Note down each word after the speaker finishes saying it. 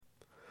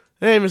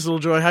Hey, Mr.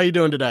 Lajoie, how you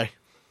doing today?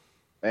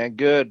 Man,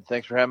 good.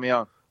 Thanks for having me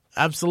on.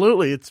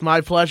 Absolutely, it's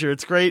my pleasure.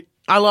 It's great.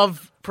 I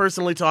love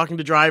personally talking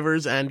to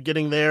drivers and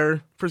getting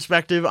their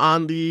perspective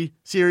on the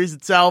series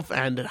itself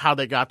and how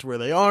they got to where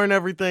they are and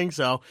everything.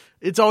 So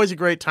it's always a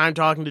great time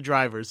talking to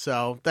drivers.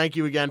 So thank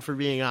you again for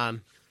being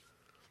on.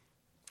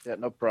 Yeah,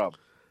 no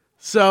problem.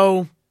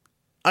 So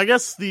I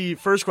guess the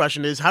first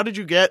question is, how did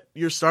you get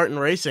your start in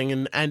racing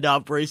and end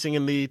up racing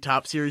in the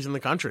top series in the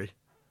country?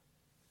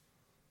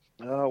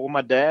 Well,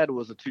 my dad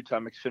was a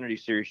two-time Xfinity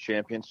Series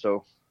champion,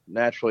 so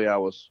naturally I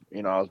was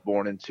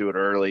born into it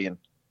early, and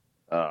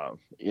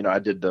I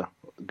did the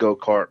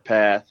go-kart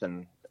path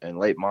and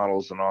late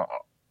models and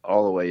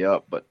all the way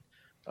up. But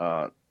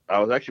I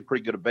was actually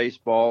pretty good at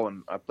baseball,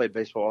 and I played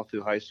baseball all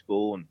through high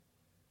school. And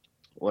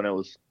when it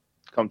was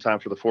come time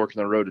for the fork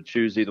in the road to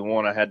choose either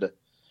one, I had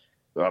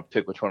to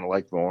pick which one I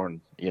liked more,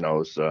 and it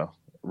was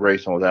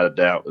racing without a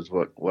doubt is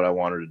what I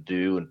wanted to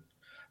do. And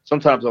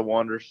sometimes I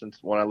wonder, since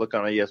when I look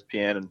on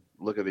ESPN and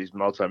look at these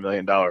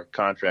multi-million-dollar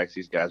contracts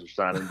these guys are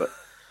signing, but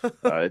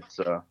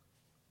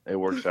it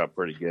works out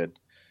pretty good.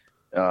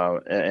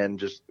 And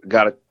just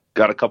got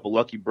a couple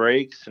lucky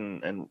breaks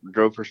and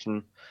drove for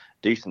some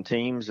decent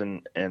teams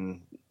and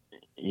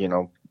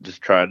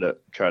just try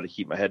to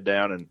keep my head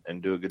down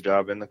and do a good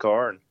job in the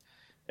car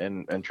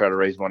and try to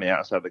raise money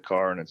outside the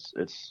car, and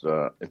it's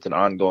an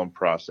ongoing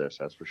process,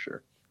 that's for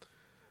sure.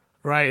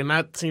 Right, and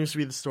that seems to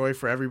be the story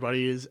for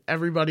everybody. Is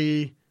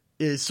everybody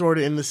is sort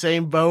of in the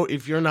same boat.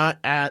 If you're not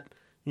at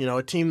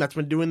a team that's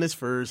been doing this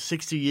for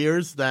 60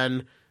 years,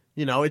 then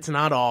it's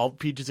not all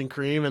peaches and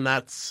cream, and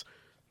that's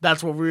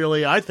what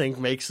really I think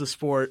makes the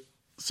sport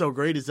so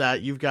great. Is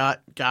that you've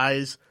got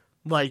guys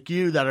like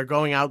you that are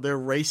going out there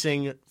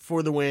racing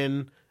for the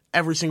win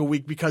every single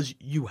week because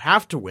you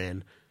have to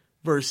win,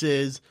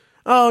 versus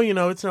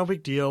it's no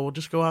big deal. We'll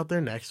just go out there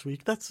next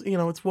week. That's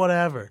it's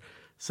whatever.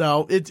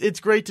 So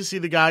it's great to see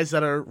the guys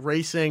that are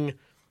racing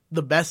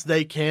the best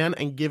they can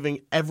and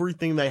giving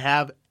everything they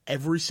have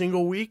every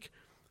single week,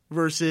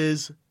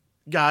 versus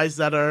guys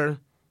that are,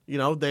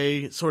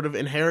 they sort of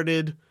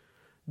inherited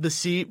the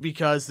seat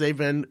because they've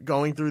been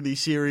going through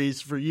these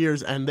series for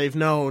years and they've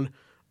known,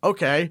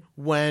 okay,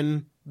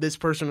 when this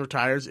person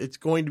retires, it's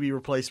going to be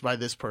replaced by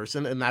this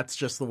person, and that's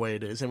just the way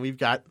it is. And we've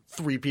got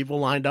 3 people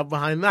lined up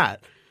behind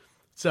that.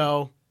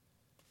 So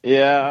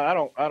Yeah,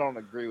 I don't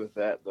agree with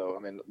that though. I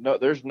mean, no,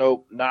 there's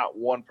not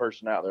one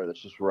person out there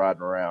that's just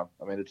riding around.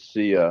 I mean, it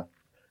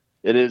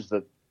is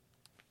the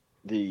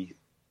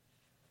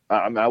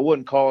I mean, I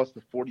wouldn't call us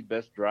the 40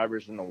 best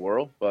drivers in the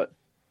world, but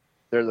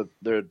they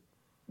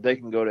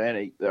can go to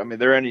any. I mean,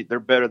 they're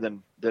better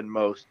than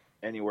most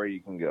anywhere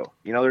you can go.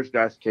 There's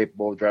guys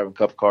capable of driving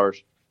cup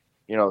cars.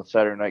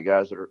 Saturday night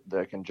guys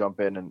that can jump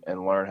in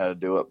and learn how to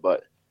do it,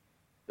 but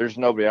there's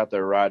nobody out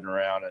there riding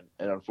around,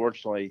 and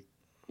unfortunately,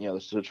 the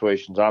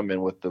situations I'm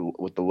in with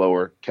the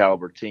lower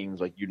caliber teams,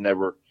 like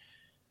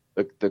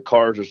the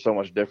cars are so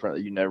much different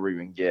that you never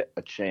even get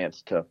a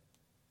chance to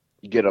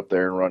get up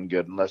there and run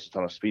good unless it's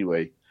on a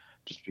speedway,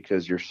 just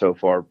because you're so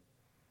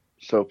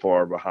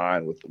far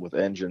behind with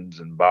engines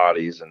and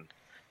bodies and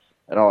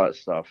all that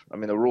stuff. I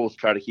mean, the rules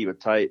try to keep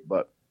it tight,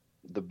 but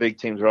the big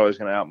teams are always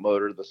going to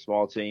outmotor the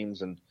small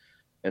teams and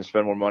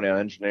spend more money on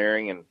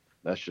engineering, and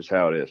that's just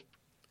how it is.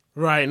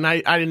 right, and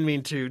I didn't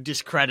mean to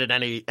discredit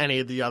any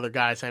of the other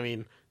guys. I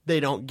mean, they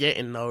don't get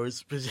in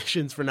those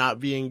positions for not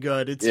being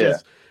good. It's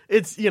just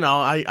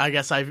I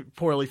guess I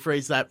poorly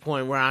phrased that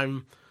point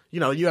where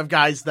you have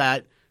guys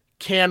that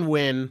can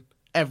win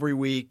every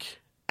week,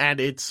 and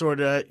it's sort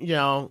of,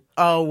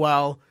 oh,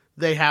 well,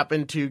 they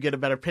happen to get a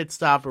better pit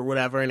stop or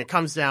whatever, and it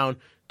comes down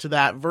to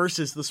that,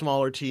 versus the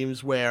smaller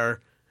teams where,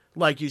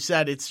 like you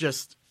said, it's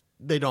just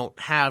they don't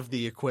have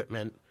the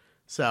equipment.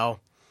 So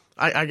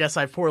I guess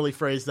I poorly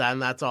phrased that,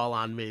 and that's all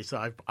on me,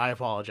 so I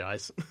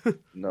apologize.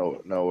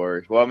 No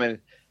worries. Well, I mean,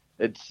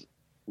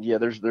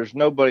 there's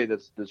nobody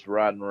that's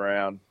riding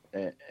around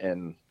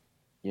and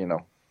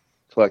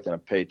collecting a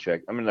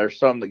paycheck. I mean,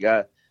 there's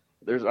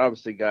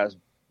obviously guys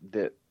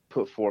that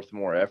put forth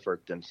more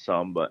effort than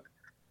some, but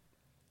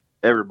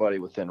everybody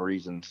within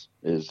reasons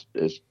is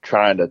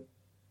trying to,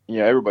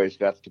 everybody's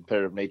got the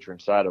competitive nature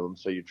inside of them.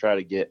 So you try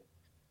to get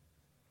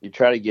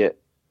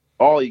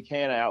all you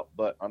can out,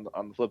 but on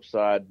the flip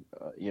side,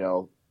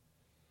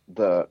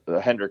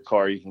 the Hendrick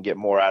car, you can get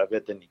more out of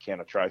it than you can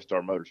a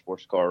TriStar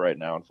Motorsports car right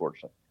now,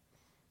 unfortunately.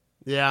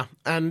 Yeah,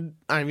 and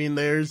I mean,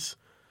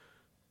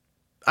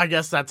 I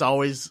guess that's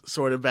always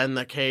sort of been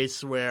the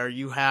case where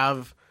you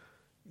have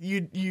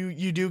you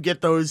do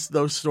get those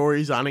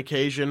stories on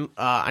occasion.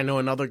 I know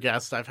another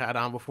guest I've had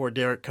on before,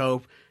 Derek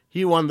Cope.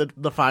 He won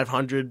the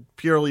 500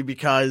 purely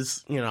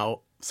because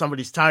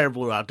somebody's tire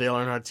blew out. Dale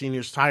Earnhardt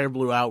Sr.'s tire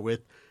blew out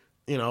with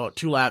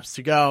 2 laps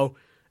to go,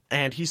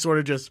 and he sort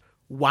of just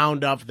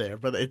wound up there.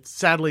 But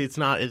sadly it's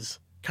not as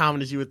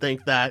common as you would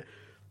think that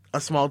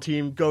a small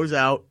team goes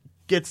out,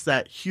 gets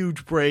that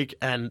huge break,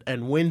 and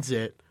wins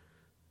it.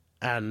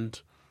 And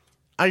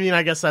I mean,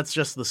 I guess that's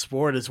just the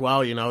sport as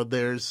well.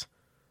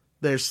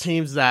 There's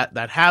teams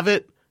that have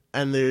it,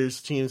 and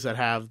there's teams that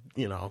have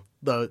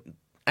the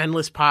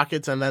endless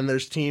pockets, and then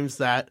there's teams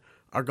that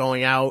are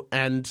going out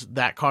and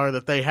that car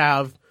that they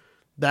have,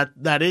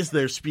 that is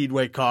their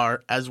speedway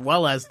car as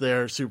well as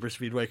their super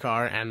speedway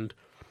car, and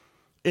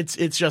it's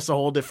just a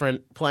whole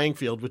different playing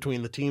field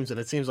between the teams, and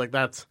it seems like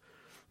that's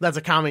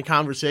a common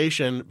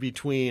conversation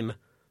between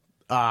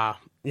the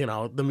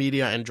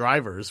media and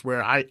drivers,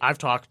 where I've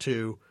talked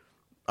to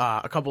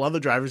a couple other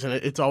drivers, and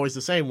it's always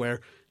the same,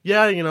 where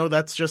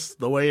that's just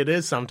the way it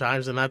is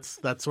sometimes, and that's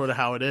sort of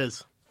how it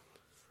is.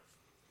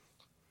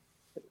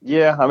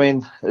 Yeah, I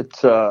mean,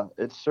 it's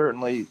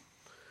certainly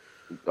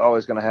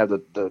always going to have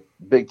the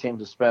big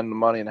teams to spend the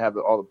money and have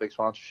all the big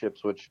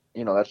sponsorships, which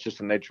that's just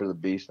the nature of the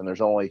beast. And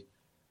there's only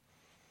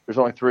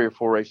 3 or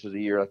 4 races a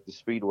year, like the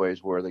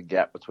speedways, where the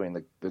gap between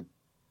the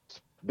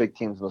big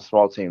teams and the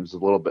small teams is a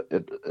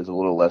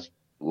little less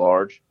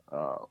large,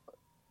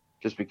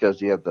 just because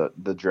you have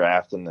the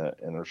draft and the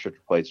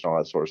restrictor plates and all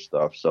that sort of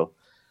stuff. So,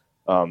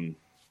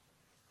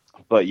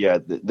 but yeah,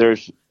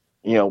 there's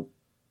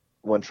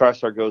when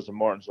TriStar goes to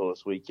Martinsville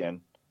this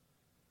weekend,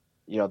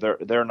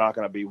 they're not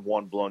going to be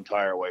one blown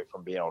tire away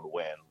from being able to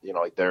win.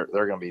 Like they're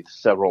going to be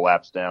several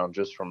laps down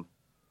just from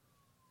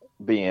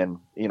being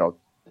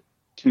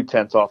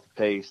 0.2 off the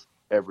pace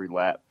every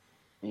lap.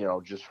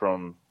 Just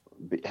from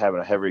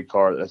having a heavy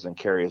car that doesn't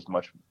carry as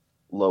much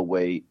low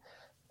weight.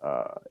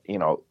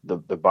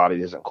 The body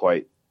isn't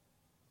quite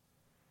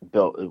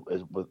built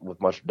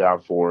with much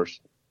downforce,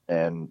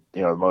 and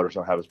the motors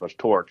don't have as much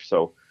torque.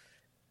 So,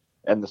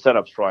 and the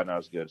setup's probably not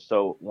as good.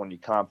 So when you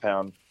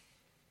compound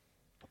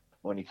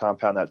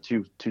that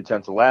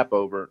 0.2 a lap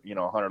over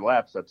 100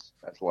 laps, that's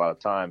a lot of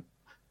time,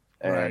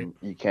 and right.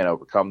 You can't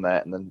overcome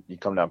that. And then you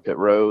come down pit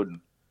road, and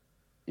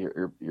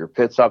your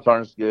pit stops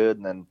aren't as good,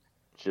 and then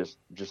just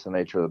the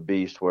nature of the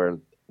beast, where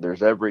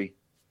there's everything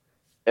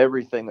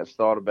that's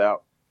thought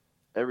about,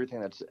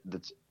 everything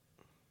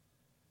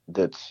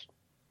that's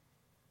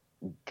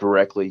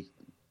directly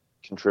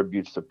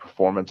contributes to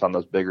performance on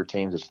those bigger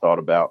teams is thought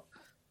about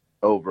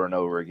over and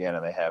over again,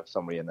 and they have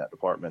somebody in that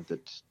department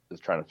that's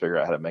trying to figure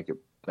out how to make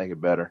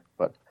it better.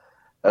 But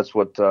that's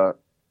what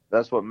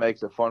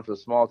makes it fun for the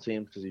small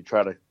teams, because you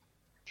try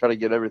to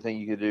get everything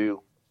you can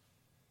do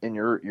in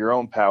your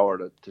own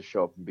power to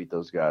show up and beat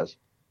those guys.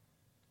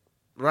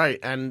 Right,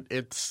 and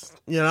it's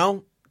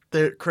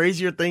the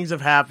crazier things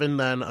have happened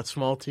than a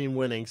small team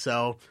winning.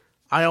 So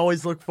I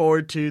always look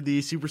forward to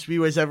the super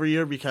speedways every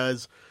year,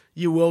 because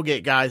you will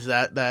get guys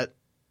that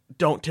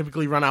don't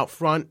typically run out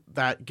front,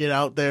 that get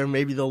out there.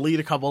 Maybe they'll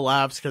lead a couple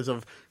laps because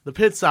of the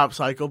pit stop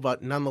cycle,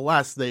 but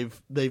nonetheless, they've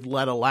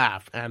led a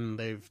lap and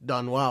they've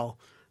done well.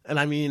 And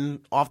I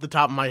mean, off the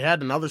top of my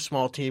head, another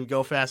small team,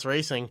 Go Fast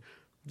Racing,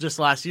 just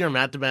last year,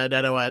 Matt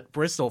DiBenedetto at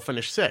Bristol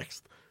finished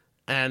 6th.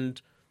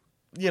 And,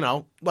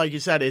 like you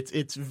said,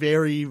 it's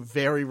very,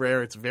 very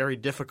rare. It's very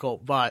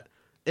difficult, but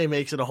it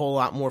makes it a whole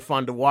lot more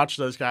fun to watch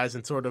those guys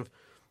and sort of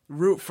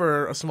root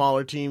for a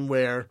smaller team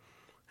where,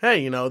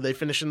 hey, they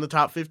finish in the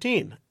top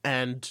 15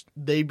 and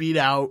they beat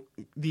out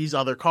these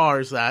other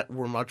cars that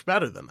were much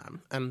better than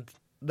them. And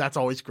that's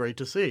always great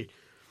to see.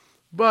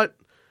 But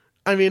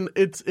I mean,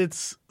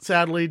 it's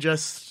sadly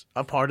just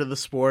a part of the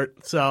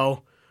sport.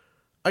 So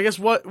I guess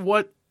what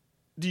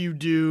do you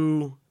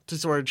do to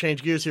sort of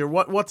change gears here?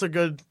 What's a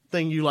good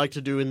thing you like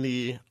to do in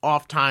the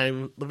off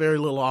time, the very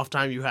little off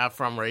time you have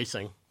from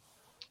racing?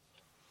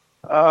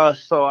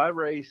 So I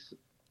race.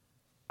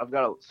 I've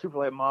got a super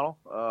late model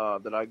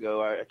that I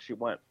go. I actually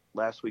went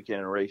last weekend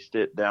and raced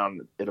it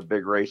down at a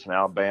big race in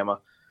Alabama.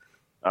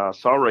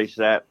 So I'll race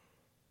that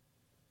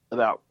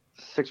about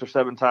 6 or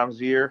 7 times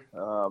a year.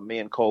 Me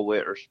and Cole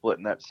Witt are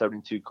splitting that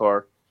 72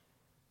 car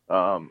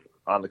on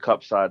the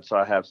Cup side, so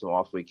I have some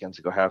off weekends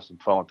to go have some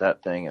fun with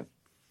that thing. And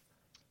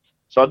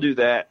so I'll do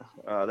that.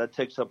 That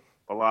takes up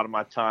a lot of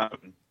my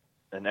time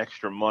and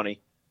extra money.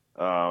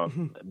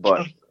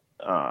 But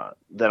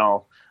then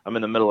I'm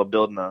in the middle of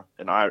building a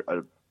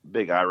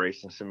big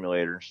iRacing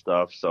simulator and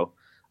stuff. So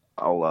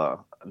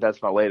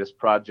that's my latest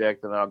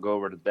project. And then I'll go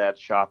over to Dad's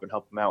shop and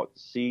help him out with the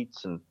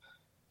seats and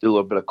do a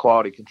little bit of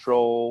quality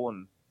control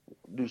and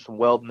do some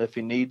welding if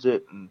he needs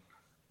it.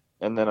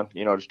 And then,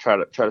 just try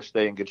to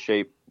stay in good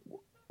shape,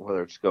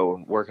 whether it's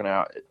working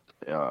out,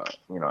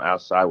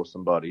 outside with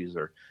some buddies,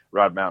 or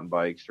ride mountain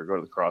bikes, or go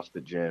to the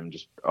CrossFit gym.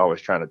 Just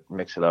always trying to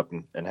mix it up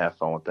and have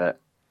fun with that.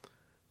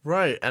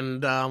 Right.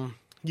 And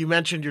you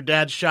mentioned your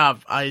dad's shop.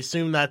 I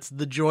assume that's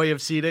The Joy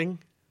of Seating?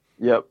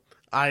 Yep.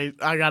 I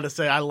got to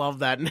say, I love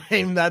that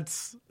name.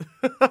 That's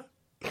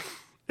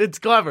it's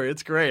clever.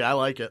 It's great. I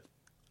like it.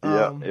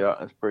 Yeah,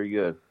 it's pretty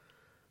good.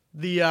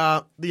 The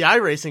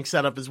iRacing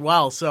setup as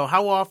well. So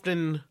how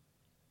often,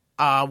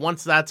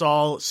 once that's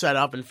all set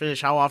up and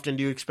finished, how often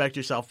do you expect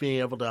yourself being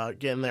able to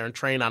get in there and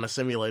train on a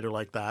simulator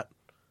like that?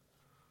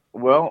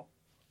 Well,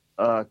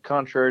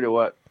 contrary to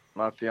what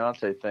my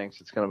fiance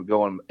thinks, it's going to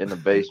go in the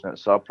basement,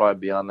 so I'll probably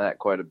be on that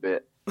quite a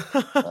bit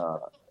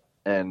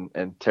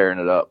and tearing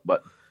it up.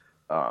 But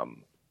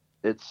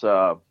it's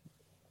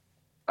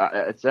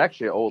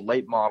actually an old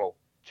late model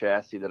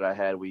chassis that I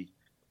had. We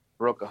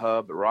broke a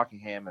hub at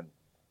Rockingham and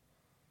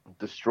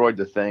destroyed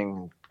the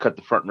thing, cut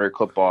the front and rear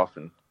clip off,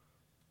 and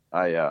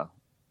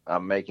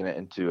I'm making it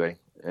into an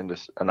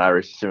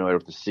iRacing simulator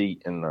with the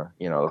seat and the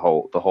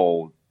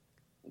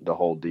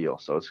whole deal.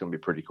 So it's going to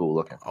be pretty cool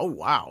looking. Oh,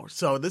 wow.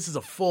 So this is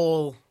a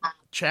full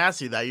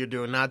chassis that you're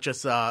doing, not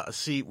just a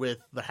seat with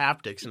the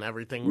haptics and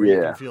everything where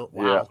you can feel.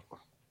 Wow.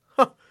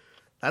 Yeah.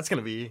 That's going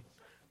to be,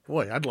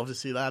 boy, I'd love to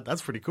see that.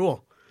 That's pretty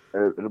cool.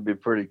 It'll be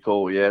pretty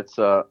cool. Yeah, it's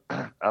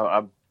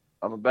I'm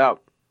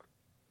about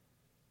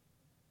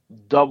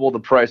double the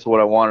price of what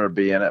I wanted to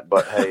be in it.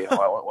 But hey,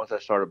 once I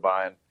started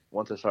buying,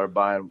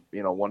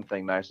 one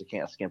thing nice, I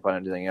can't skimp on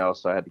anything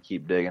else. So I had to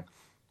keep digging.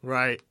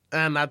 Right.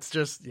 And that's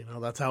just,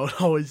 that's how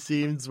it always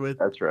seems with.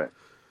 That's right.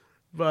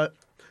 But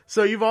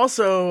so you've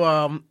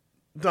also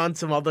done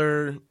some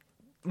other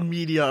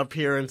media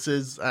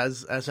appearances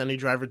as any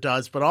driver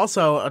does, but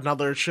also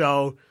another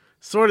show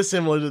sort of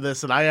similar to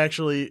this that I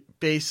actually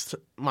based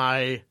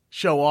my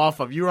show off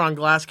of. You were on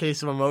Glass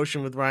Case of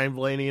Emotion with Ryan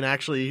Blaney and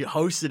actually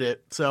hosted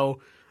it.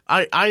 So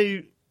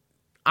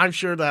I'm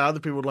sure that other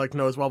people would like to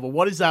know as well, but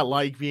what is that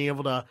like being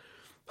able to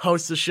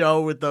host a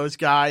show with those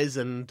guys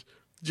and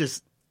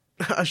just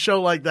a show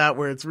like that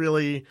where it's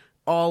really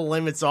all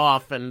limits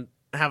off and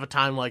have a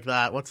time like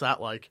that? What's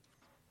that like?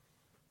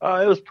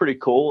 It was pretty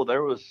cool.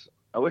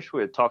 I wish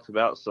we had talked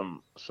about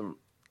some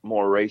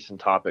more racing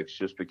topics,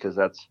 just because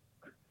that's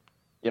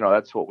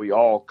what we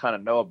all kind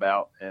of know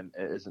about, and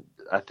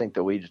I think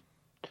that we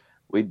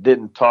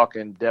didn't talk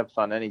in depth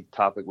on any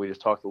topic. We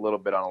just talked a little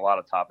bit on a lot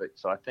of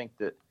topics. So I think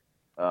that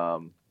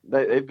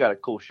they've got a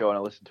cool show, and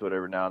I listen to it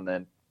every now and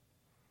then.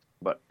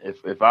 But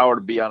if I were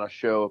to be on a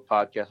show, a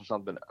podcast or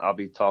something, I'll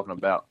be talking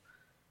about,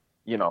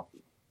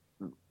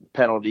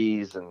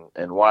 penalties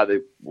and why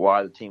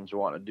the teams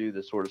want to do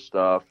this sort of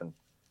stuff,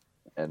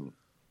 and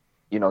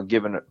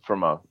given it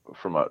from a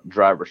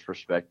driver's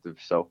perspective.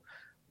 So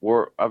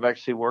I'm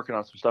actually working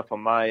on some stuff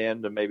on my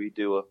end to maybe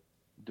do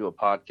a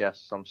podcast of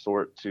some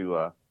sort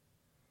to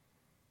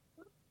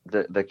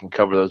that can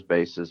cover those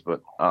bases.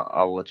 But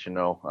I'll let you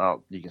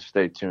know. You can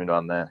stay tuned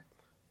on that.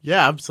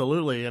 Yeah,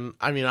 absolutely. And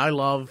I mean,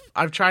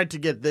 I've tried to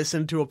get this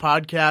into a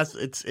podcast.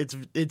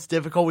 It's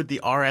difficult with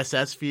the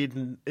RSS feed,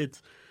 and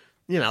it's,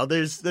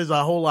 there's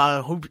a whole lot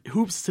of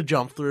hoops to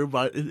jump through,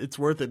 but it's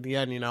worth it in the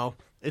end.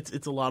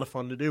 It's a lot of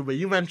fun to do. But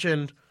you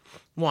mentioned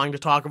wanting to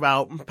talk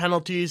about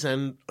penalties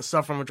and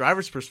stuff from a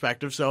driver's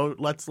perspective, so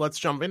let's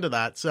jump into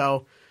that.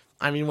 So,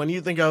 I mean, when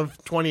you think of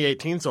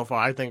 2018 so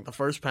far, I think the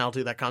first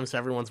penalty that comes to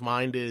everyone's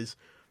mind is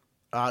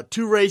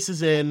 3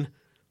 races in,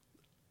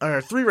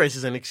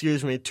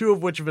 excuse me, 2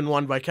 of which have been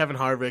won by Kevin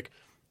Harvick,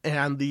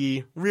 and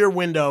the rear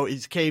window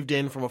is caved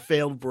in from a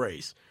failed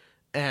brace.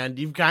 And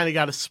you've kind of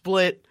got a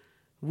split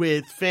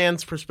with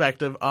fans'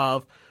 perspective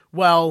of,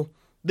 well,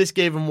 this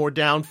gave him more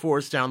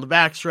downforce down the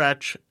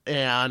backstretch,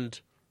 and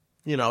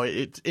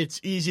it's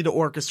easy to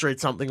orchestrate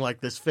something like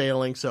this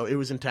failing, so it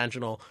was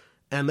intentional.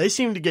 And they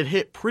seem to get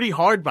hit pretty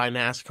hard by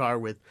NASCAR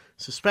with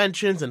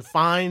suspensions and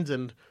fines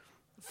and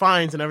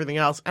everything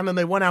else, and then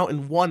they went out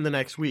and won the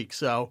next week.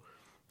 So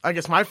I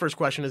guess my first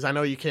question is, I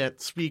know you can't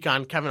speak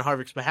on Kevin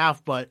Harvick's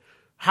behalf, but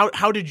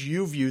how did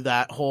you view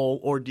that whole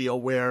ordeal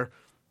where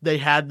they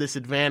had this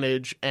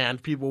advantage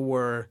and people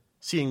were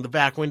seeing the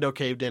back window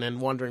caved in and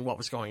wondering what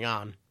was going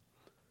on?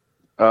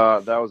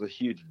 That was a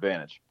huge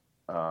advantage.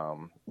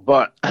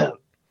 But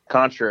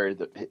contrary,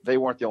 they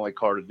weren't the only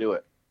car to do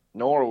it,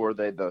 nor were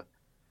they the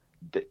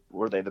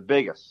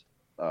biggest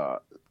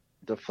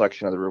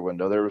deflection of the rear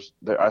window.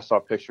 I saw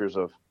pictures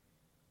of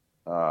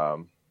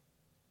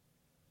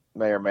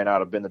may or may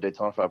not have been the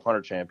Daytona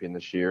 500 champion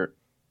this year.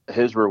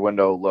 His rear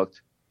window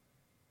looked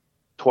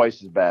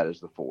twice as bad as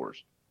the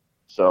Ford's.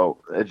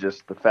 So it's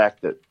just the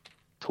fact that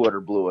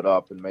Twitter blew it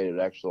up and made it an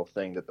actual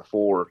thing that the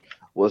Ford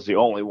was the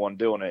only one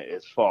doing it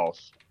is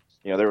false.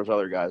 There was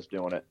other guys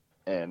doing it,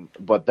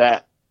 but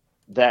that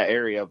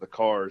area of the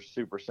car is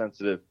super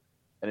sensitive,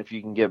 and if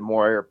you can get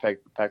more air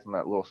packed on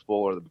that little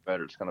spoiler, the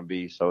better it's going to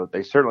be. So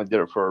they certainly did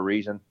it for a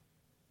reason,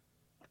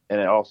 and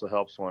it also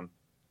helps when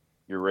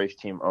your race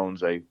team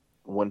owns a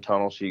wind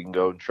tunnel, so you can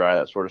go and try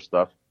that sort of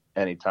stuff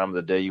any time of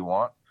the day you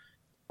want.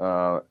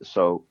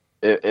 So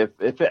if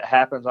it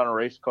happens on a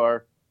race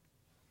car,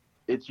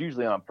 it's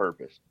usually on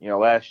purpose.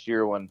 Last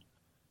year when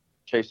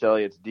Chase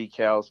Elliott's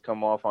decals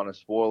come off on a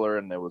spoiler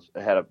and it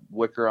had a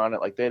wicker on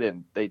it, like they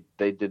did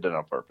it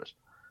on purpose.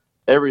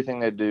 Everything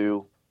they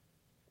do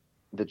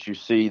that you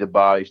see, the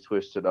body's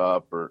twisted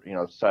up or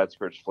side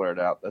skirts flared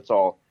out, that's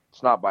all.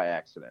 It's not by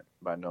accident,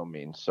 by no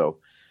means. So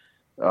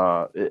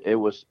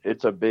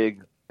it's a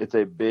big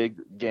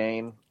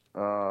gain.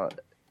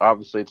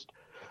 Obviously it's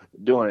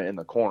doing it in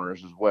the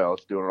corners as well.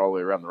 It's doing it all the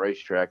way around the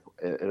racetrack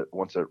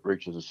once it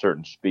reaches a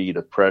certain speed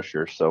of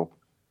pressure. So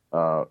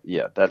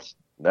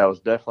that was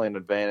definitely an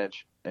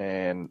advantage.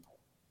 And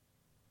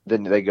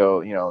then they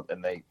go,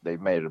 and they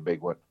made it a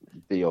big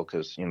deal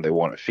because they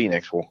won at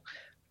Phoenix. Well,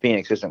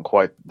 Phoenix isn't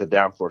quite the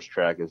downforce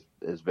track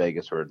as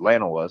Vegas or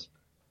Atlanta was.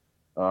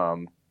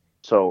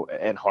 So,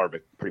 and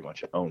Harvick pretty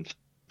much owns.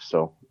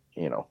 So,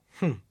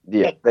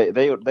 yeah,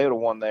 they would have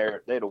won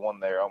there. They'd have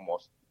won there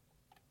almost.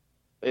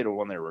 They'd have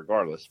won there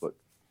regardless. But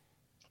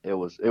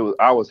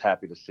I was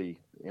happy to see,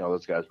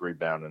 those guys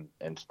rebound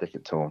and stick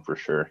it to them for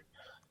sure.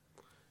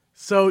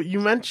 So you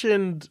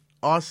mentioned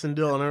Austin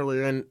Dillon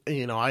earlier,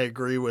 and I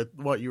agree with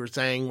what you were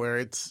saying, where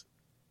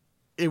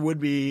it would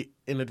be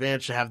an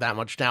advantage to have that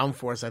much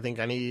downforce. I think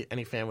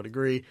any fan would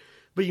agree.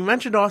 But you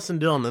mentioned Austin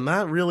Dillon, and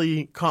that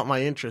really caught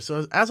my interest.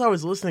 So as I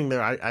was listening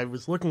there, I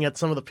was looking at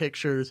some of the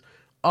pictures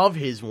of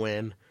his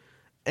win,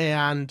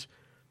 and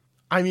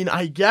I mean,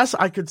 I guess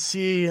I could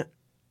see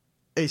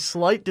a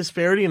slight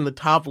disparity in the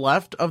top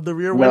left of the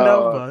rear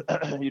window,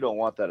 but you don't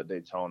want that at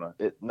Daytona.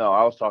 No,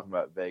 I was talking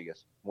about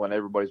Vegas when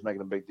everybody's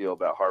making a big deal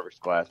about Harvick's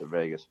glass at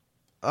Vegas.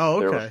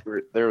 Oh, okay.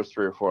 There was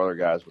 3 or 4 other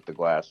guys with the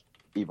glass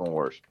even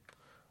worse.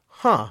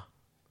 Huh.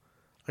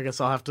 I guess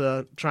I'll have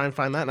to try and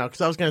find that now,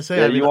 because I was going to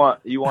say, you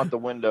want the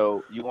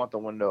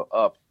window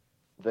up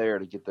there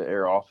to get the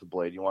air off the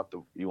blade. You want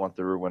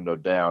the rear window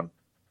down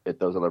at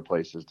those other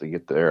places to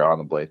get the air on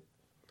the blade.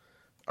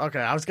 Okay,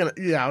 I was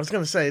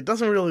gonna say it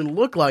doesn't really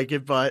look like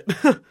it, but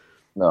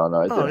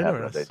no, it didn't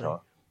happen at Daytona.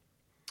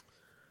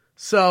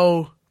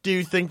 So, do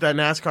you think that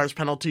NASCAR's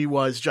penalty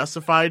was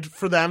justified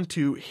for them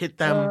to hit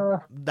them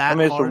that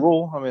hard? It's a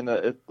rule. I mean,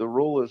 if the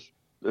rule is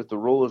the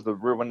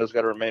rear window's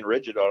got to remain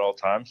rigid at all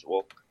times,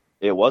 well,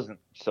 it wasn't.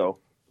 So,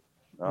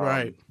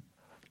 right.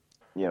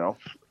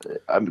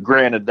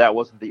 Granted, that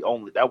wasn't the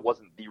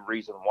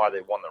reason why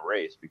they won the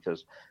race,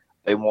 because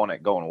they won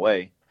it going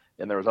away.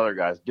 And there was other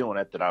guys doing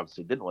it that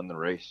obviously didn't win the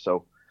race.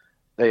 So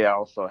they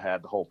also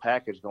had the whole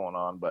package going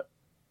on. But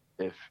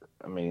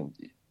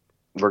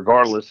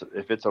regardless,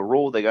 if it's a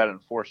rule, they got to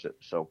enforce it.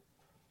 So,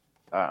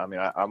 I'm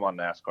on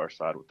NASCAR's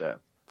side with that.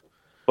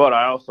 But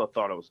I also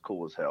thought it was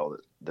cool as hell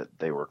that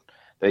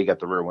they got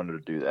the rear window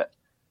to do that.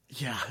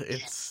 Yeah,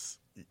 it's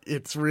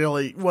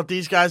really, what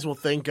these guys will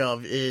think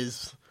of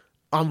is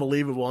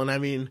unbelievable. And I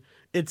mean,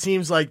 it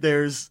seems like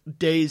there's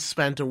days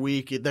spent a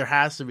week, there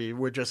has to be,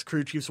 where just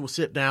crew chiefs will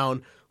sit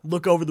down,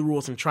 look over the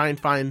rules, and try and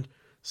find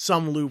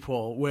some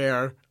loophole.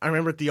 Where I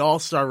remember at the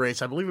All-Star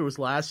race, I believe it was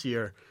last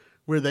year,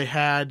 where they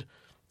had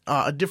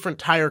a different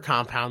tire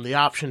compound, the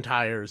option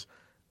tires,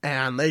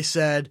 and they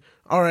said,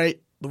 all right,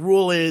 the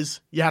rule is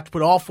you have to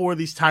put all 4 of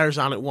these tires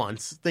on at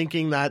once,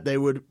 thinking that they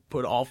would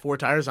put all 4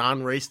 tires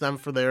on, race them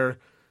for their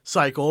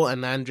cycle,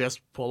 and then just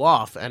pull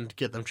off and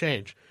get them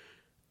changed.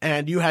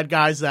 And you had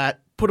guys that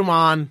put them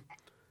on,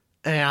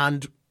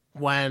 and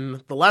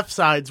when the left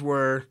sides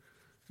were,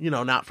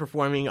 not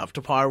performing up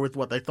to par with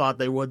what they thought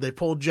they would, they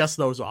pulled just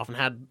those off and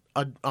had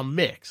a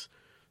mix.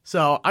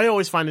 So I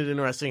always find it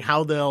interesting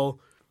how they'll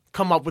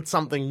come up with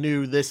something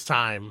new this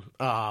time,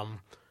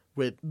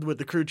 with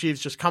the crew chiefs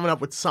just coming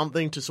up with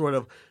something to sort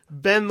of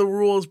bend the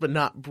rules but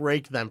not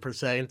break them per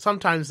se. And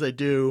sometimes they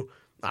do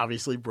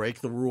obviously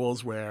break the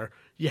rules, where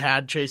you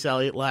had Chase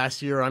Elliott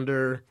last year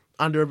under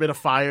a bit of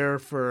fire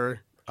for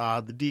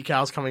the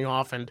decals coming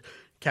off, and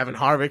Kevin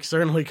Harvick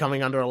certainly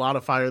coming under a lot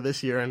of fire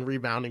this year and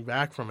rebounding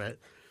back from it.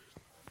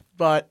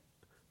 But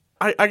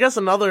I guess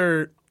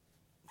another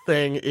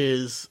thing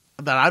is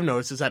that I've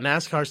noticed is that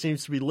NASCAR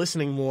seems to be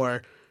listening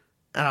more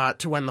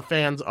to when the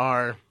fans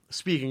are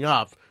speaking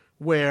up,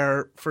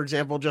 where, for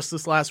example, just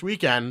this last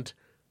weekend,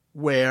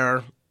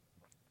 where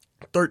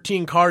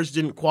 13 cars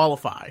didn't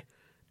qualify,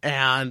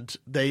 and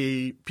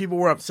people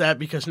were upset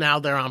because now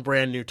they're on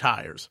brand new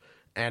tires,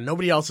 and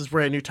nobody else has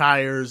brand new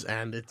tires,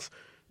 and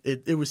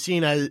it was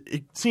seen as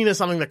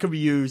something that could be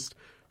used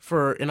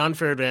for an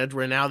unfair advantage,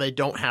 where now they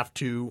don't have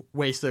to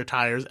waste their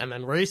tires and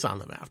then race on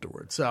them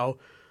afterwards. So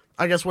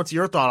I guess what's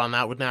your thought on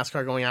that, with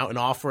NASCAR going out and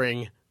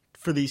offering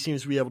for these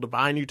teams to be able to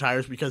buy new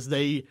tires because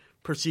they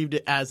perceived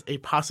it as a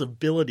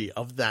possibility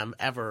of them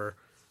ever,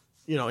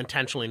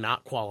 intentionally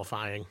not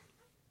qualifying?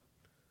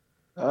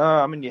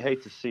 You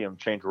hate to see them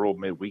change the rule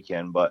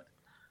mid-weekend, but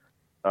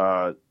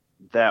that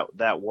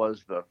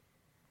was the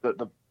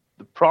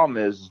problem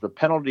is the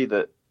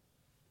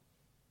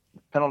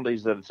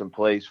penalties that it's in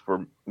place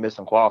for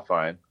missing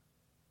qualifying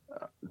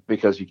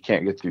because you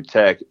can't get through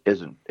tech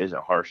isn't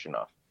harsh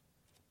enough.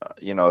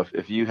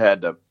 If you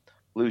had to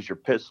lose your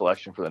pit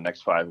selection for the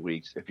next 5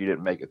 weeks if you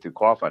didn't make it through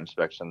qualifying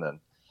inspection, then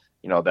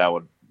that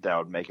would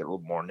make it a little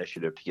more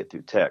initiative to get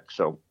through tech.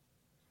 So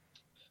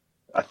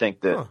I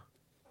think that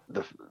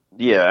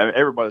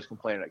everybody's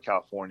complaining at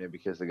California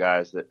because the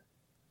guys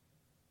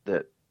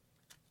that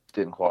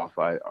didn't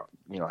qualify,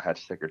 had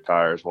thicker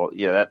tires. Well,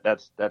 yeah,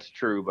 that's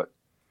true, but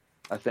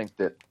I think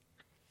that,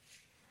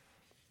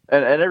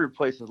 and every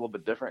place is a little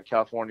bit different.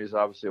 California is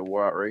obviously a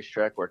wore-out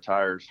racetrack where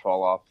tires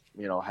fall off,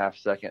 half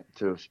second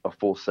to a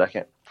full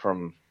second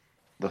from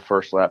the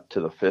first lap to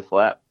the 5th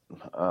lap.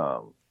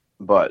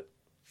 But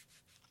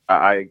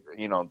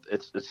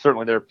it's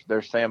certainly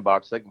their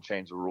sandbox. They can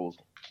change the rules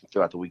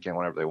throughout the weekend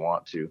whenever they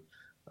want to.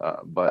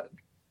 But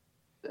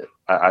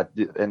I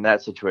in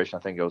that situation,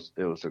 I think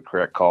it was a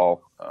correct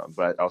call.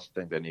 But I also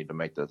think they need to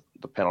make the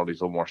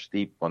penalties a little more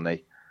steep when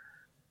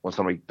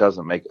somebody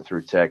doesn't make it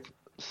through tech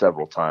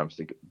several times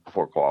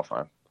before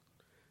qualifying.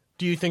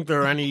 Do you think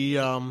there are any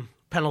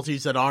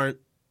penalties that are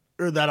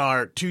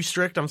too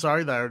strict? I'm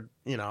sorry, that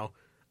are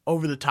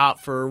over the top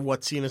for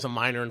what's seen as a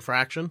minor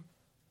infraction?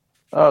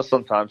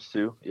 Sometimes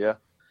too. Yeah,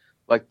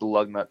 like the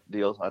lug nut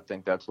deals. I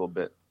think that's a little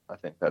bit. I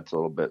think that's a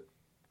little bit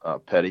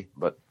petty,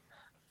 but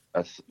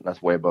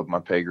that's way above my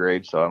pay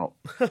grade. So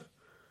I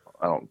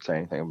don't say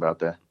anything about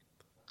that.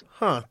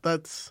 Huh?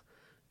 That's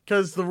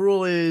because the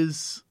rule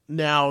is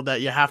now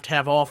that you have to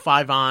have all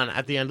five on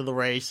at the end of the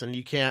race, and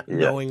you can't Yeah,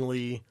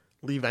 knowingly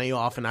leave any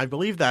off. And I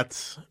believe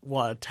that's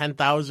what,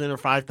 $10,000 or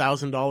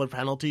 $5,000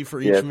 penalty for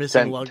yeah. each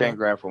missing lug 10 nut.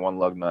 grand for one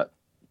lug nut.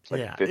 It's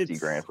like Yeah, 50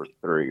 grand for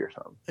three or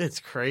something. it's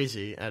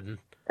crazy, and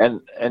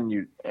And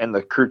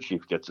the crew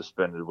chief gets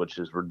suspended, which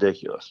is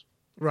ridiculous.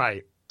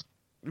 right,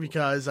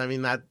 because I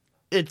mean that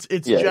it's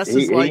Yeah, just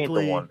as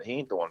likely. He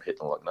ain't the one hitting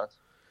the lug nuts.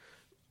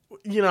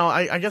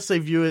 I guess they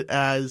view it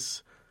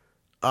as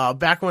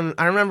back when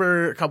I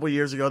remember a couple of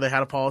years ago they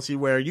had a policy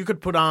where you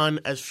could put on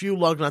as few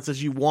lug nuts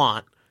as you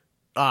want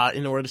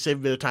in order to save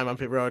a bit of time on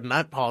pit road, and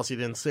that policy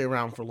didn't stay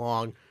around for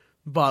long.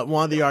 But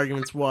one of the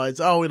arguments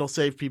was, oh, it'll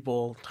save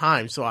people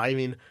time. So I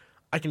mean,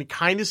 I can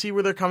kind of see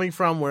where they're coming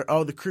from, where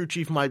the crew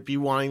chief might be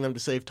wanting them to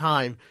save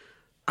time.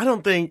 I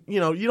don't think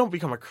you don't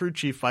become a crew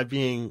chief by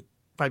being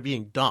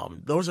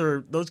dumb.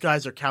 Those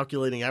guys are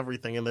calculating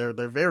everything, and they're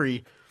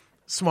very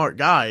smart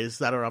guys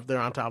that are up there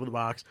on top of the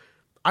box.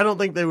 I don't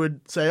think they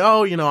would say,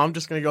 oh, I'm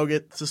just going to go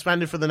get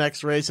suspended for the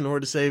next race in order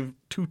to save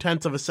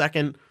 0.2 of a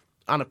second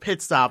on a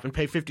pit stop and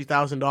pay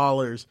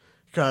 $50,000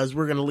 because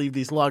we're going to leave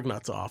these lug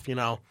nuts off,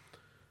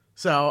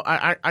 So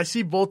I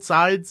see both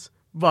sides,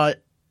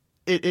 but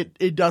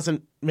it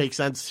doesn't make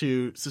sense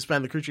to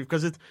suspend the crew chief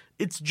because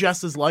it's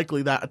just as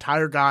likely that a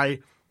tire guy,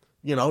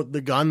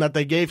 the gun that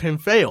they gave him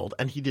failed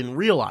and he didn't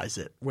realize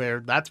it, where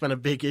that's been a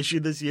big issue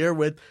this year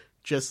with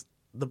just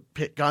the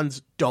pit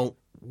guns don't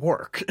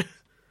work.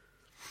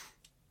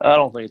 I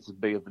don't think it's as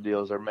big of a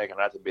deal as they're making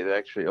it out to be. They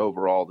actually,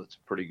 overall, that's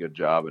a pretty good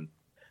job. And,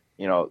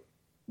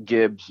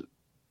 Gibbs,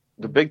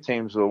 the big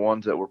teams are the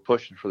ones that were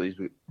pushing for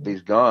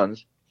these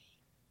guns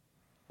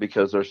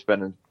because they're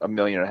spending $1.5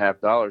 million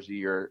a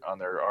year on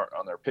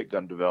their pit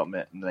gun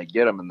development, and they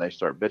get them and they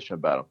start bitching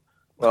about them.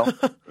 Well,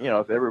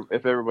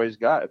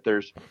 if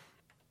there's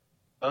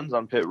guns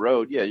on pit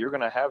road, yeah, you're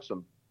gonna have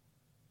some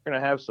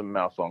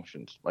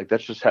malfunctions. Like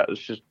it's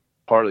just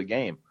part of the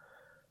game.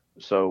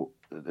 So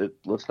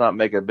let's not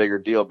make a bigger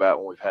deal about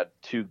when we've had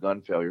 2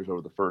 gun failures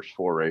over the first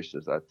 4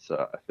 races. That's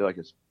I feel like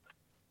it's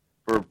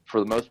for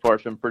the most part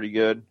it's been pretty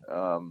good.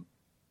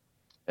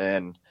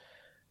 And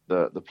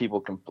the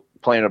people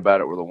complaining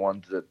about it were the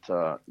ones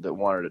that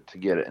wanted it to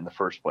get it in the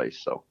first place.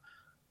 So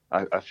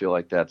I feel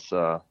like that's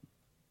not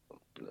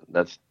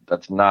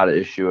an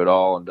issue at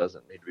all and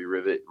doesn't need to be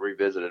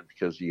revisited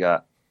because you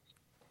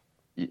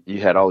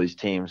had all these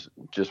teams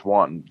just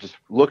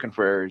looking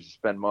for areas to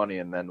spend money,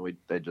 and then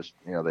they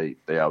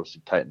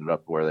obviously tightened it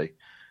up where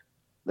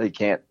they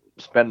can't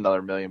spend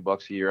another $1 million a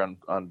year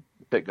on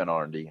pit gun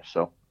R&D.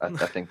 So I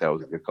think that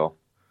was a good call.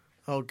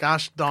 Oh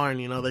gosh darn,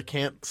 they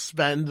can't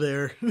spend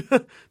their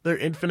their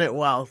infinite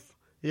wealth.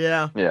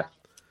 Yeah. Yeah.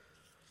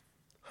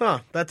 Huh,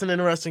 that's an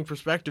interesting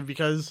perspective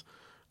because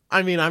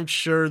I mean, I'm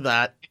sure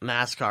that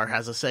NASCAR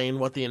has a say in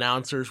what the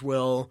announcers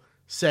will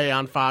say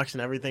on Fox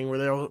and everything,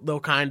 where they'll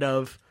kind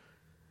of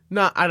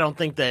I don't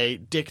think they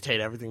dictate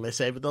everything they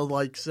say, but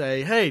they'll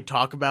say, hey,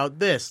 talk about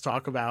this,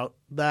 talk about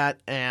that,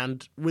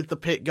 and with the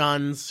pit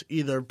guns,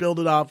 either build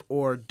it up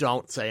or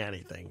don't say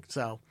anything.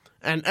 So,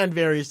 and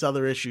various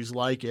other issues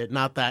like it.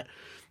 Not that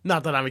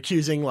I'm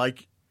accusing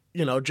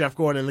Jeff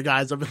Gordon and the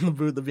guys up in the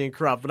booth of being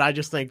corrupt, but I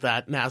just think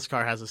that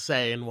NASCAR has a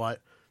say in what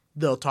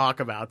they'll talk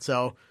about.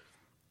 So,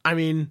 I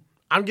mean,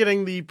 I'm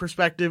getting the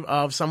perspective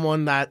of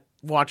someone that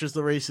watches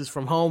the races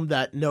from home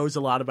that knows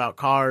a lot about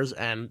cars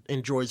and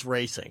enjoys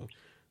racing.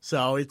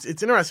 So it's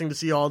interesting to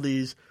see all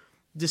these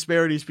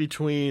disparities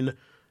between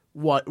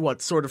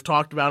what's sort of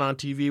talked about on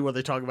TV, what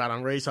they talk about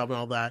on Race Hub and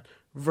all that,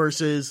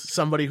 versus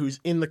somebody who's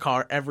in the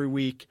car every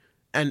week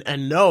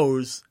and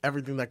knows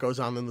everything that goes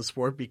on in the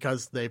sport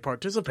because they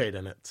participate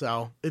in it.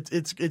 So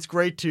it's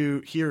great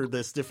to hear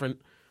this different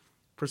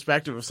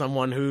perspective of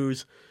someone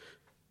who's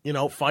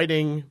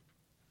fighting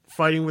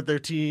with their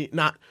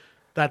team.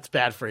 That's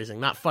bad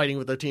phrasing. Not fighting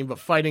with their team, but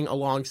fighting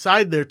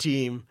alongside their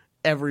team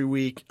every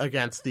week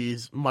against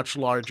these much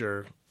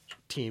larger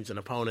teams and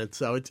opponents.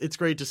 So it's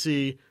great to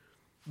see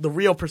the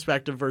real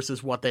perspective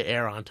versus what they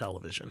air on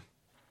television.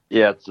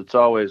 Yeah, it's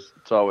always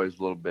a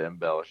little bit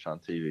embellished on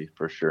TV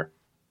for sure.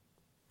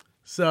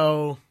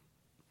 So,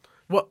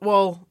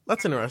 well,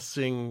 that's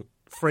interesting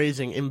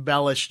phrasing.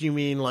 Embellished, you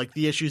mean like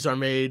the issues are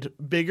made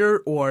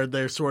bigger, or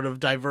they're sort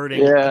of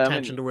diverting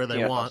attention to where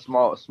they want?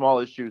 Small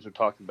issues are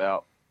talked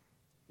about,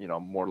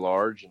 more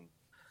large,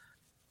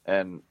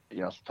 and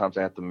sometimes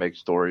I have to make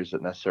stories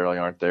that necessarily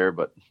aren't there,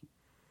 but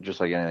just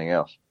like anything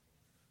else.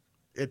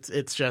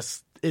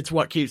 It's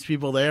what keeps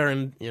people there,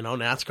 and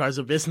NASCAR's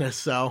a business,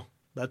 so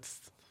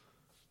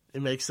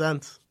it makes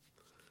sense.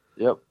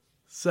 Yep.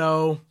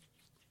 So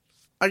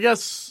I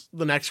guess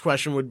the next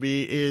question would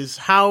be is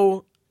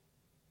how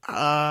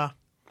what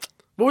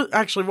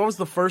was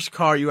the first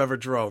car you ever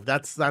drove?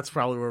 That's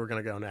probably where we're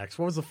going to go next.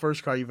 What was the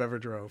first car you've ever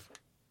drove?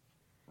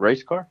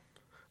 Race car?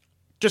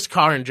 Just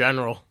car in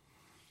general.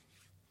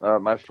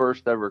 My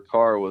first ever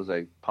car was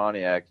a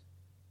Pontiac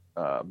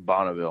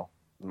Bonneville.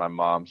 My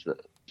mom's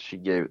she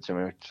gave it to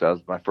me. So that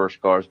was my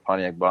first car. Was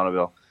Pontiac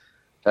Bonneville.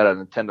 Had a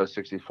Nintendo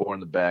 64 in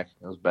the back.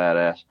 It was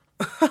badass.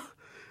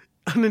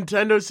 A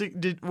Nintendo.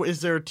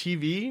 Is there a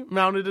TV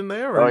mounted in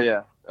there? Or? Oh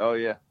yeah. Oh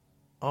yeah.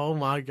 Oh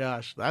my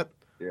gosh, that.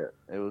 Yeah,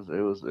 it was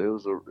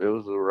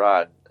a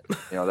ride.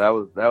 You know,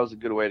 that was a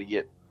good way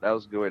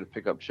to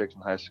pick up chicks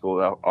in high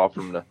school. Offer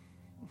them to,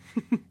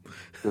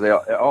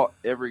 because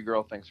every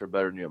girl thinks they're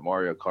better than you at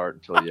Mario Kart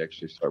until you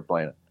actually start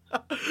playing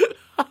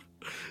it.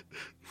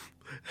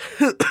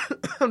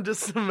 I'm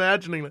just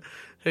imagining that.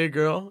 Hey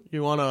girl,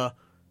 you want to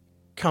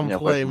come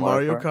play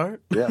Mario Kart?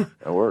 Yeah,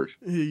 it works.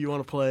 You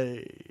want to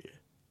play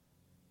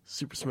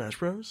Super Smash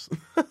Bros?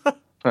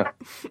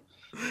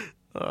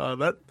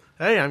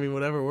 Hey, I mean,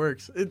 whatever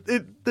works.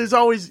 There's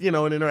always,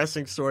 an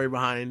interesting story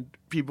behind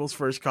people's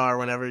first car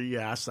whenever you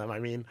ask them. I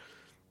mean,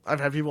 I've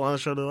had people on the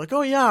show, they're like,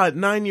 oh yeah, at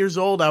 9 years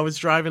old, I was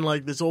driving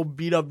like this old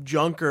beat up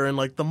junker and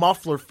like the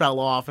muffler fell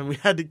off and we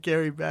had to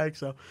carry back.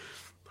 So,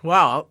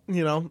 wow,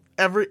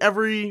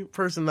 every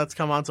person that's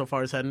come on so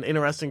far has had an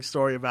interesting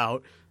story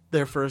about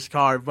their first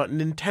car. But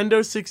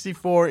Nintendo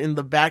 64 in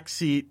the back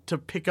seat to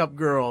pick up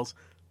girls,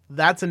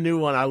 that's a new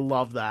one. I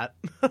love that.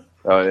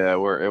 Oh yeah,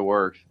 it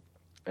worked.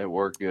 It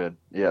worked good.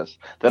 Yes.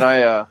 Then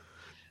I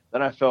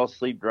fell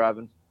asleep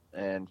driving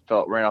and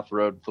ran off the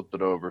road and flipped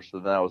it over.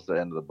 So that was the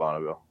end of the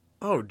Bonneville.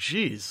 Oh,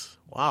 geez.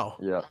 Wow.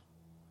 Yeah.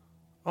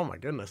 Oh my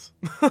goodness.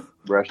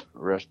 Rest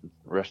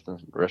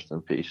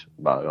in peace,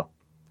 Bonneville.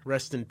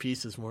 Rest in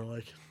peace is more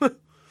like.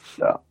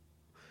 Yeah.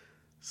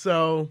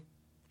 So,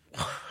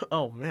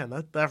 oh man,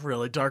 that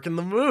really darkened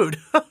the mood.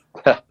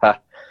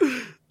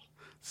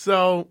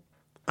 So,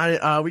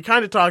 we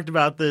kind of talked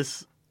about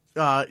this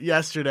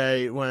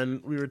yesterday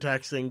when we were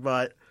texting,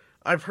 but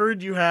I've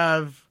heard you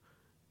have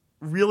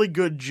really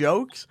good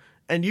jokes,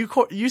 and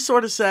you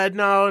sort of said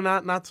no,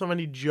 not so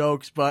many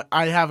jokes, but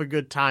I have a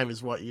good time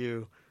is what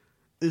you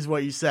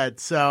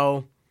said.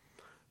 So,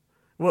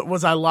 what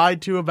was I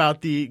lied to about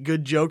the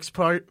good jokes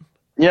part?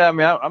 Yeah, I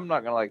mean, I'm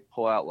not gonna like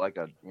pull out like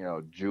a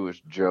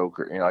Jewish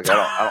joke or like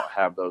I don't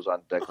have those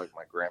on deck like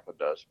my grandpa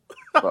does,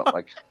 but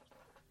like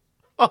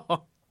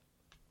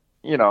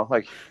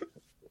like.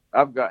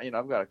 I've got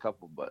a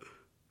couple, but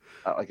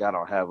I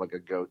don't have like a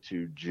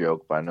go-to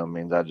joke by no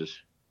means. I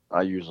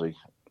usually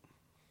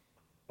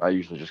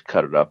just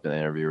cut it up in the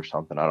interview or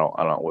something. I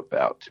don't whip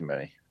out too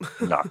many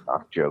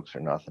knock jokes or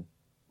nothing.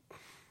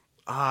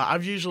 I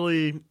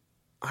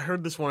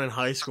heard this one in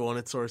high school and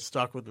it sort of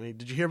stuck with me.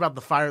 Did you hear about the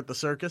fire at the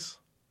circus?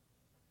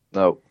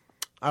 No.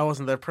 I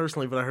wasn't there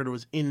personally, but I heard it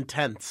was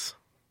intense.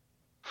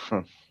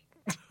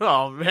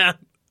 Oh man.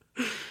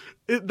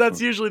 That's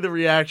usually the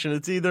reaction.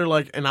 It's either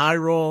like an eye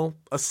roll,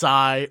 a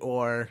sigh,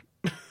 or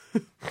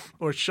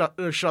shut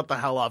the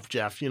hell up,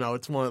 Jeff.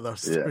 It's one of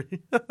those three.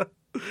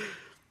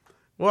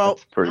 Well,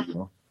 that's pretty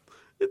cool.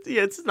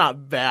 It's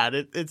not bad.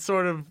 It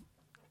sort of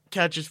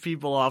catches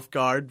people off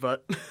guard,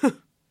 but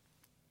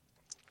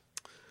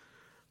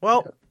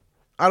well, yeah.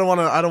 I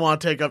don't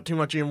want to take up too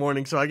much of your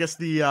morning. So I guess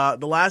the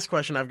last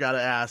question I've got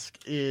to ask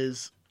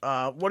is,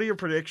 what are your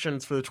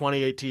predictions for the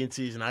 2018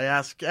 season? I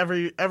ask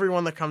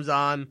everyone that comes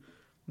on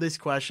this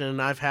question.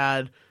 I've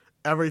had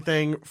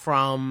everything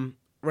from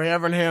Ray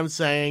Evernham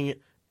saying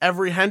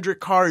every Hendrick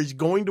car is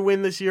going to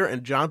win this year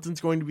and Johnson's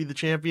going to be the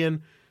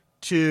champion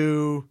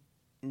to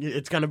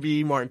it's going to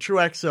be Martin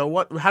Truex.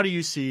 So how do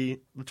you see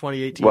the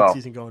 2018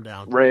 season going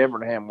down? Ray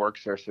Evernham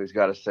works there, so he's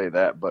got to say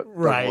that, but it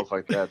right. Doesn't look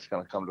like that's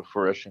going to come to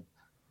fruition.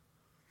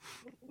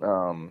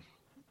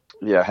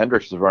 Yeah,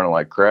 Hendricks is running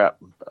like crap.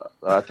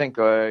 I think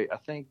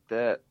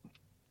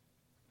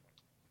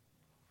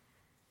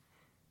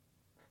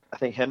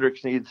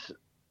Hendricks needs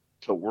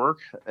to work,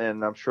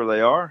 and I'm sure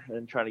they are,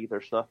 and trying to get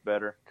their stuff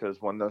better.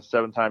 Because when the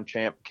 7-time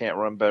champ can't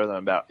run better than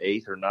about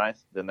 8th or 9th,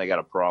 then they got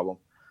a problem.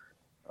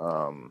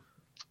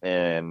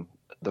 And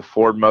the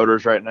Ford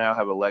motors right now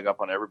have a leg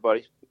up on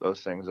everybody. Those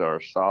things are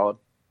solid.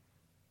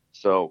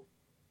 So,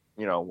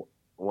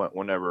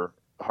 whenever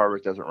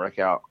Harvick doesn't wreck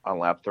out on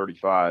lap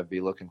 35,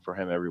 be looking for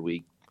him every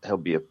week. He'll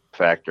be a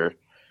factor.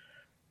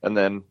 And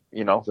then,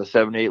 the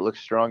 78 looks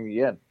strong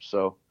again.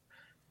 So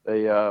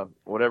they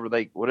whatever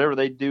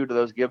they do to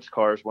those Gibbs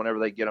cars whenever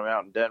they get them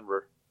out in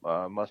Denver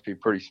must be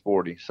pretty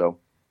sporty. So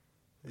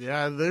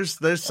yeah,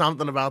 there's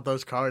something about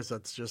those cars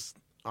that's just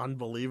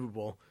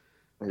unbelievable.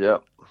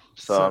 Yep.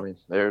 So I mean,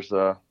 there's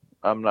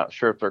I'm not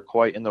sure if they're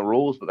quite in the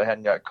rules, but they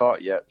hadn't got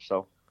caught yet.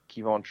 So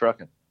keep on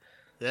trucking.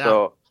 Yeah.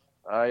 So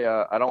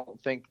I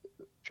don't think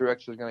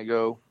Truex is going to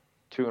go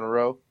 2 in a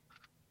row.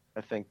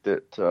 I think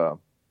that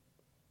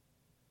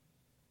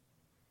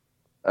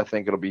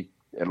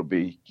it'll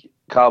be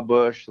Kyle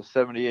Busch, the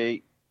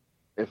 78.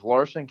 If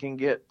Larson can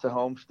get to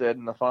Homestead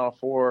in the Final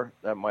Four,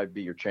 that might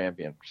be your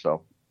champion.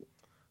 So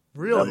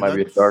really, that might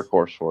be a dark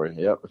horse for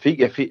you. Yep.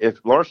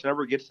 If Larson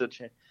ever gets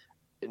to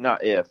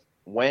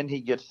when he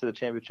gets to the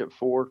championship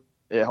 4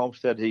 at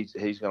Homestead,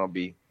 he's going to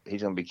be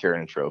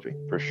carrying a trophy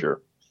for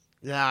sure.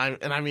 Yeah,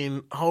 and I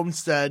mean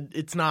Homestead,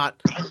 it's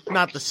not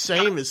the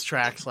same as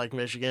tracks like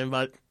Michigan,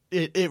 but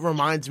it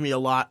reminds me a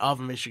lot of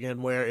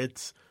Michigan, where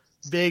it's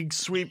big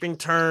sweeping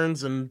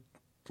turns and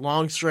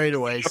long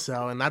straightaways.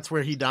 So, and that's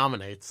where he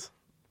dominates.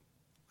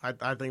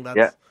 I think that's.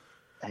 Yeah,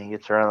 and he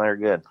gets around there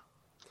good.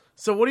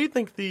 So, what do you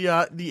think the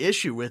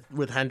issue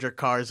with Hendrick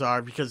cars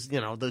are? Because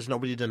there's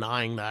nobody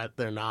denying that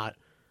they're not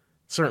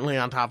certainly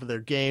on top of their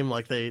game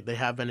like they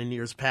have been in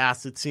years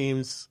past. It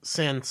seems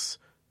since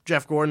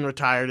Jeff Gordon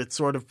retired, it's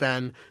sort of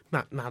been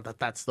not that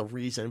that's the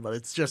reason, but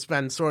it's just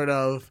been sort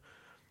of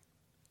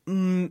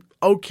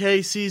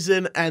okay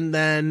season, and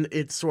then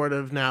it's sort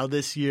of now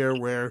this year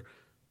where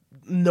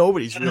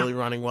nobody's really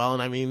running well.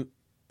 And I mean,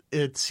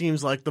 it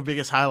seems like the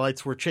biggest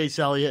highlights were Chase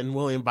Elliott and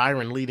William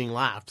Byron leading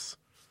laps.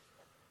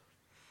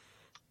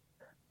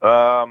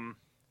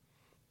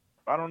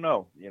 I don't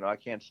know. I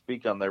can't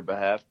speak on their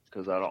behalf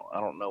because I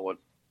don't know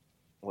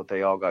what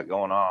they all got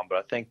going on. But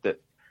I think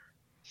that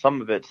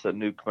some of it's a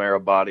new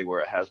Camaro body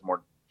where it has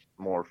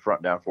more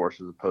front downforce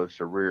as opposed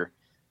to rear.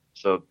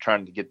 So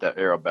trying to get that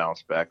aero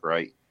balance back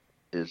right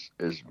is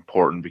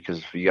important, because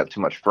if you got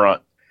too much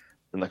front,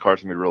 then the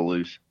car's gonna be real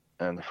loose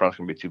and the front's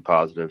gonna be too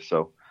positive.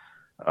 So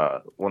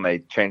when they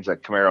changed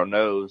that Camaro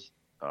nose,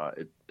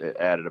 it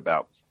added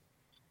about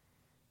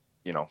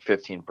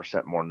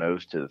 15% more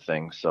nose to the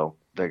thing. So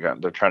they're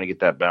trying to get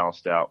that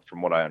balanced out,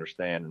 from what I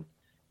understand,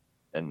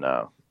 and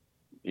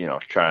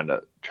trying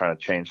to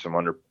change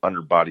some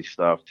underbody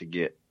stuff to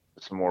get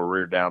some more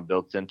rear down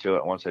built into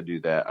it. Once I do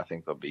that, I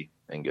think they'll be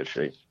in good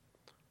shape.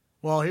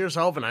 Well, here's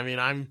hoping. I mean,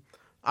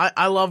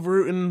 I love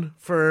rooting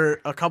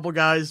for a couple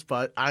guys,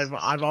 but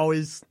I've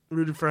always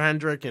rooted for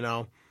Hendrick.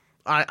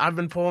 I've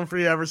been pulling for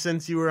you ever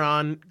since you were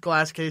on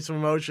Glass Case of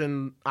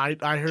Emotion.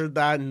 I heard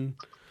that, and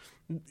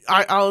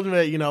I'll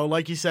admit,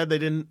 like you said,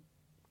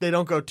 they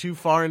don't go too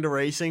far into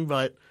racing,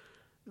 but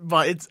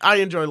I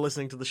enjoy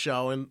listening to the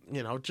show, and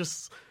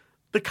just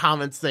the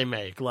comments they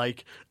make,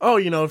 like, oh,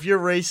 if you're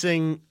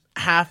racing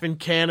half in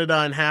Canada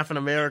and half in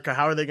America,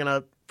 how are they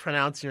gonna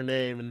pronounce your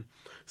name? And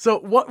so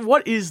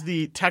what is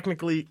the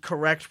technically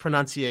correct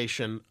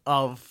pronunciation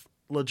of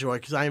Lajoie?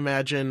 Because I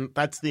imagine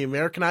that's the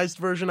Americanized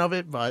version of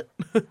it, but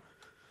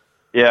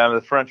yeah,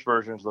 the French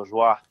version is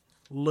Lajoie.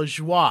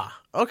 Lajoie.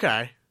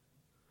 Okay.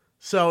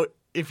 So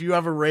if you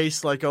ever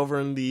race like over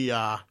in the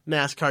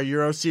NASCAR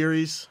Euro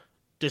Series,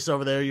 just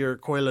over there, you're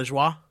Coy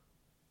Lajoie?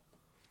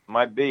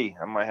 Might be.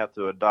 I might have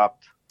to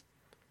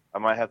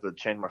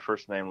change my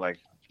first name, like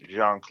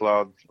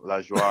Jean-Claude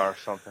Lajoie or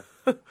something.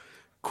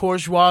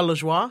 Courgeois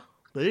Lajoie?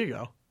 There you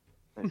go.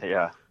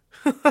 Yeah.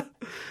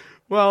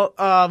 Well,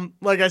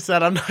 like I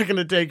said, I'm not going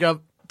to take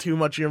up too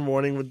much of your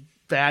morning with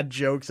bad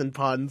jokes and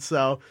puns.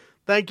 So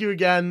thank you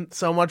again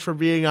so much for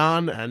being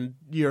on, and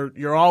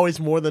you're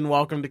always more than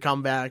welcome to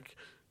come back.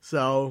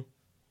 So,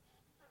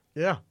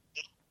 yeah.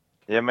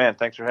 Yeah, man.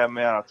 Thanks for having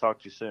me on. I'll talk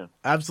to you soon.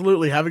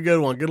 Absolutely. Have a good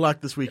one. Good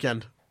luck this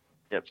weekend.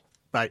 Yep.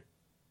 Bye.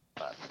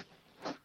 Bye.